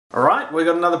Alright, we've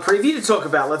got another preview to talk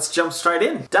about. Let's jump straight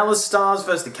in. Dallas Stars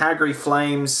versus the Calgary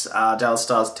Flames. Dallas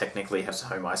Stars technically have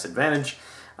home ice advantage.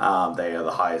 They are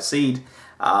the higher seed.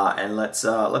 And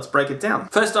let's break it down.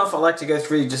 First off, I'd like to go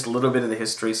through just a little bit of the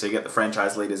history so you get the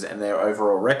franchise leaders and their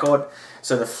overall record.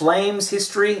 So the Flames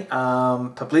history,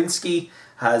 Poplinski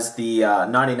has the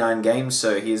 99 games,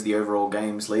 so he's the overall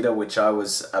games leader, which I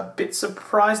was a bit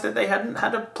surprised that they hadn't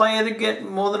had a player to get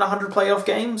more than 100 playoff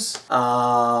games.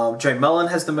 Joe Mullen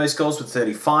has the most goals with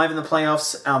 35 in the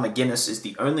playoffs. Al McGuinness is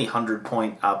the only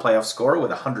 100-point playoff scorer with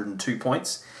 102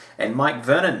 points. And Mike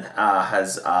Vernon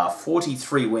has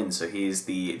 43 wins, so he is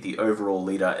the overall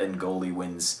leader in goalie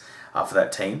wins for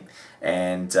that team.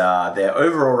 And their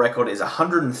overall record is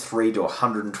 103 to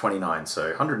 129, so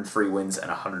 103 wins and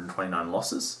 129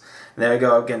 losses. And they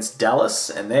go against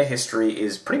Dallas, and their history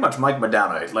is pretty much Mike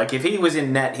Modano. Like, if he was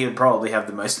in net, he would probably have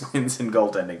the most wins in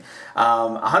goaltending.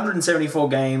 174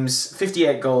 games,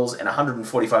 58 goals, and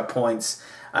 145 points.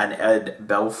 And Ed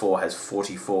Belfour has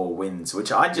 44 wins,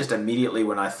 which I just immediately,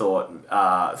 when I thought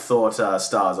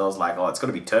Stars, I was like, oh, it's got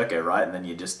to be Turco, right? And then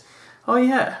you just, oh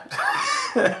yeah.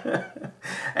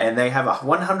 And they have a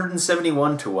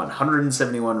 171 to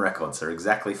 171 record, so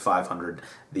exactly 500,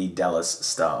 the Dallas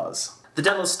Stars. The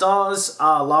Dallas Stars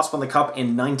last won the Cup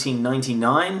in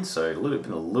 1999, so a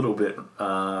little bit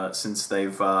since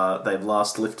they've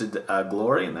last lifted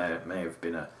glory, and there may have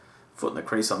been a foot in the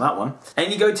crease on that one.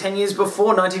 And you go 10 years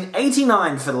before,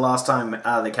 1989 for the last time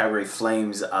the Calgary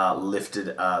Flames lifted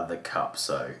the Cup.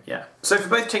 So, yeah. So for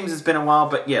both teams it's been a while,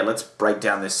 but yeah, let's break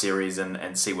down this series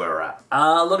and see where we're at.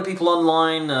 A lot of people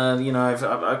online, you know,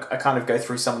 I kind of go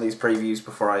through some of these previews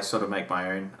before I sort of make my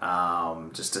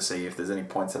own, just to see if there's any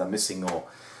points that I'm missing or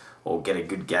get a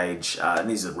good gauge. And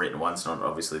these are written ones, not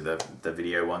obviously the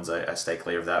video ones. I stay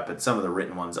clear of that. But some of the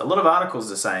written ones, a lot of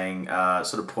articles are saying,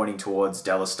 sort of pointing towards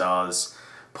Dallas Stars,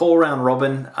 Paul Round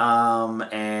Robin,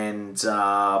 and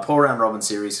Paul Round Robin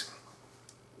series,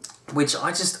 which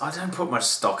I don't put much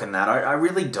stock in that. I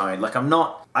really don't. Like,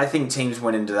 I think teams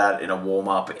went into that in a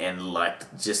warm-up and,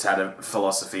 like, just had a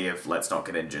philosophy of let's not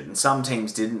get injured. And some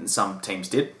teams didn't and some teams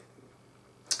did.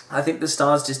 I think the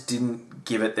Stars just didn't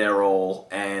give it their all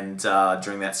and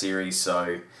during that series,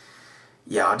 so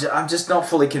yeah, I'm just not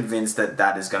fully convinced that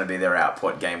that is going to be their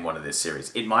output game one of this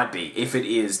series. It might be. If it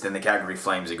is, then the Calgary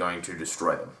Flames are going to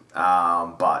destroy them.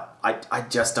 But I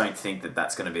just don't think that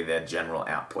that's going to be their general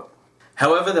output.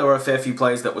 However, there were a fair few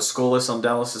players that were scoreless on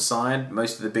Dallas' side.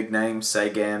 Most of the big names,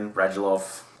 Sagan,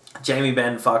 Radulov, Jamie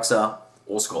Benn, Faksa,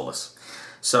 all scoreless.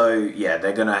 So yeah,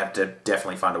 they're going to have to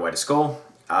definitely find a way to score.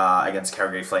 Against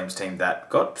Calgary Flames team that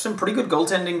got some pretty good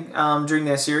goaltending during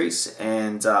their series,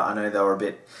 and I know they were a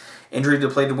bit injury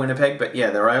depleted Winnipeg, but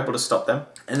yeah, they were able to stop them,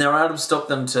 and they were able to stop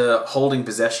them to holding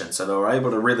possession, so they were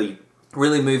able to really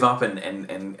move up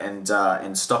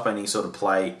and stop any sort of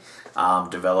play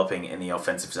developing in the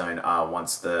offensive zone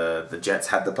once the Jets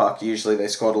had the puck. Usually they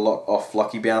scored a lot off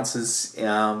lucky bounces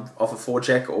off a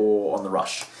forecheck or on the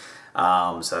rush,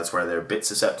 so that's where they're a bit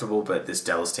susceptible, but this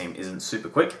Dallas team isn't super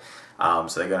quick.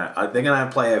 So they're gonna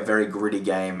play a very gritty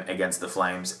game against the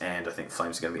Flames, and I think the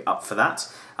Flames are gonna be up for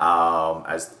that.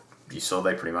 As you saw,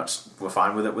 they pretty much were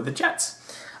fine with it with the Jets.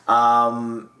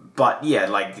 But yeah,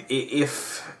 like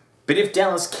if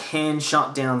Dallas can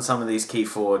shut down some of these key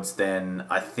forwards, then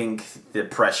I think the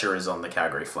pressure is on the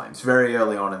Calgary Flames very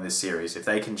early on in this series. If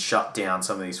they can shut down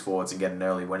some of these forwards and get an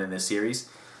early win in this series,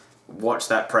 watch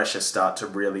that pressure start to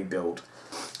really build.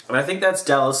 And I think that's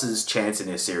Dallas's chance in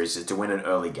this series, is to win an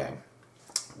early game.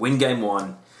 Win game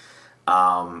one,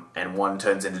 and one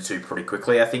turns into two pretty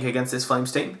quickly, I think, against this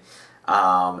Flames team.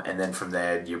 And then from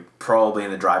there, you're probably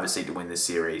in the driver's seat to win this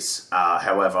series.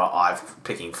 However, I'm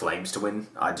picking Flames to win.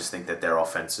 I just think that their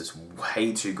offense is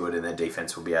way too good and their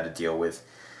defense will be able to deal with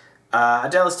a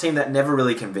Dallas team that never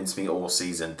really convinced me all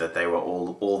season that they were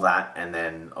all that. And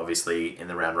then, obviously, in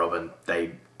the round robin,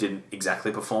 they didn't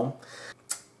exactly perform.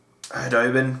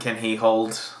 Khudobin, can he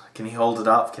hold it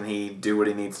up? Can he do what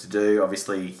he needs to do?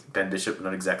 Obviously, Ben Bishop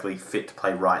not exactly fit to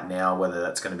play right now. Whether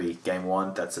that's going to be game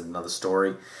one, that's another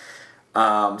story.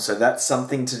 So that's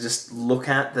something to just look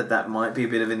at, that might be a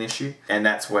bit of an issue. And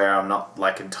that's where I'm not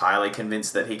like entirely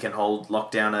convinced that he can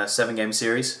lock down a 7-game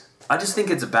series. I just think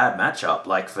it's a bad matchup,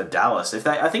 like for Dallas.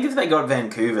 I think if they got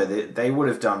Vancouver, they would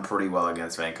have done pretty well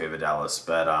against Vancouver, Dallas.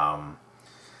 But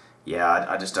yeah,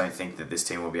 I just don't think that this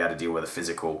team will be able to deal with the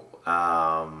physical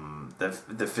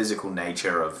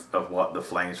nature of what the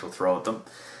Flames will throw at them.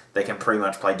 They can pretty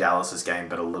much play Dallas's game,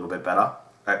 but a little bit better,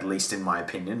 at least in my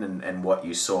opinion. And what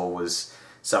you saw was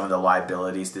some of the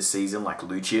liabilities this season, like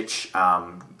Lucic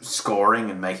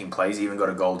scoring and making plays. He even got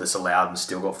a goal disallowed and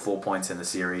still got 4 points in the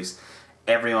series.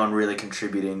 everyone really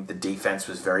contributing. The defense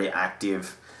was very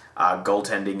active.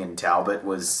 Goaltending in Talbot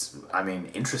was, I mean,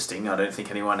 interesting. I don't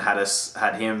think anyone had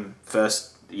him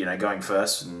first, going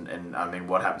first, and I mean,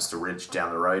 what happens to Ridge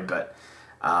down the road? But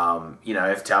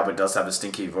if Talbot does have a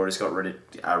stinker, you've already got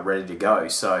ready to go.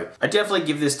 So I definitely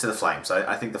give this to the Flames.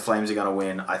 I think the Flames are going to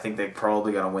win. I think they're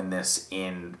probably going to win this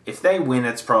if they win,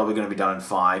 it's probably going to be done in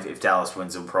 5. If Dallas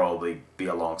wins, it'll probably be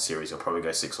a long series. It'll probably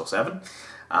go 6 or 7.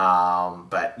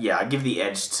 But yeah, I give the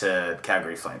edge to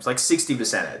Calgary Flames, like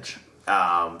 60% edge.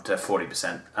 To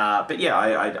 40%. But yeah,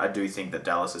 I do think that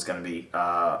Dallas is going to be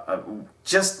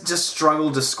just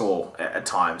struggle to score at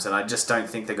times, and I just don't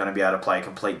think they're going to be able to play a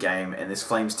complete game. And this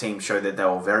Flames team showed that they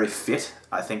were very fit.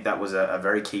 I think that was a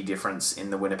very key difference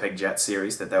in the Winnipeg Jets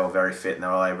series, that they were very fit and they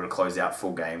were able to close out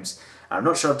full games. I'm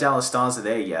not sure if Dallas Stars are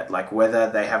there yet, like whether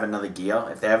they have another gear.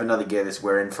 If they have another gear,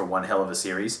 we're in for one hell of a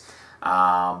series.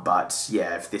 But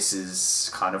yeah, if this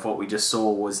is kind of what we just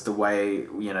saw was the way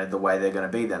they're going to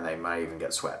be, then they may even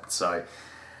get swept. So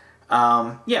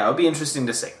yeah, it'll be interesting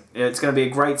to see. It's going to be a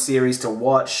great series to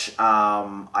watch.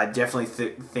 I definitely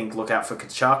think look out for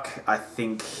Tkachuk. I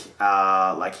think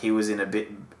like he was in a bit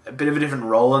of a different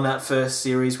role in that first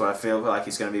series, where I feel like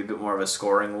he's going to be a bit more of a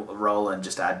scoring role and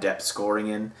just add depth scoring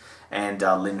in, and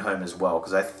Lindholm as well,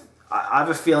 because I have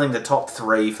a feeling the top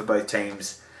 3 for both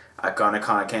teams are going to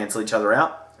kind of cancel each other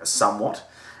out somewhat.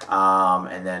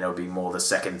 And then it'll be more the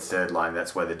second, third line.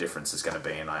 That's where the difference is going to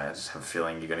be. And I just have a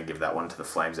feeling you're going to give that one to the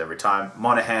Flames every time.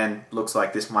 Monahan looks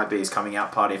like this might be his coming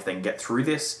out party if they can get through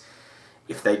this.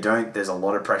 If they don't, there's a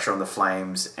lot of pressure on the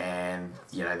Flames, and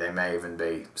there may even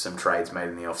be some trades made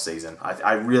in the off-season.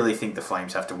 I really think the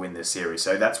Flames have to win this series.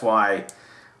 So that's why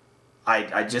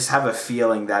I just have a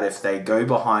feeling that if they go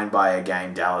behind by a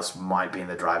game, Dallas might be in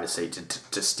the driver's seat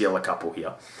to steal a couple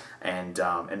here and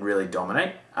really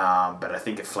dominate. But I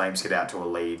think if Flames get out to a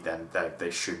lead, then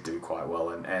they should do quite well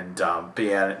and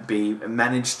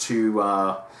manage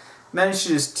to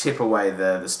just tip away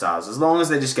the Stars. As long as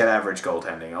they just get average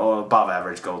goaltending or above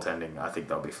average goaltending, I think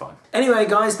they'll be fine. Anyway,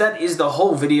 guys, that is the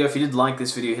whole video. If you did like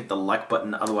this video, hit the like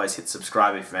button. Otherwise, hit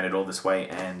subscribe if you've made it all this way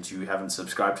and you haven't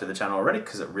subscribed to the channel already,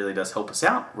 because it really does help us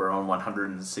out. We're on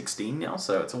 116 now,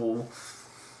 so it's all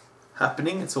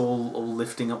happening. It's all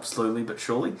lifting up slowly but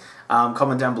surely.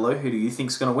 Comment down below, who do you think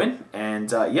is going to win? And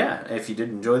yeah, if you did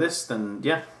enjoy this, then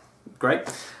yeah, great.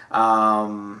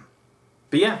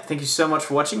 But yeah, thank you so much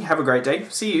for watching. Have a great day.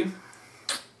 See you,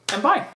 and bye.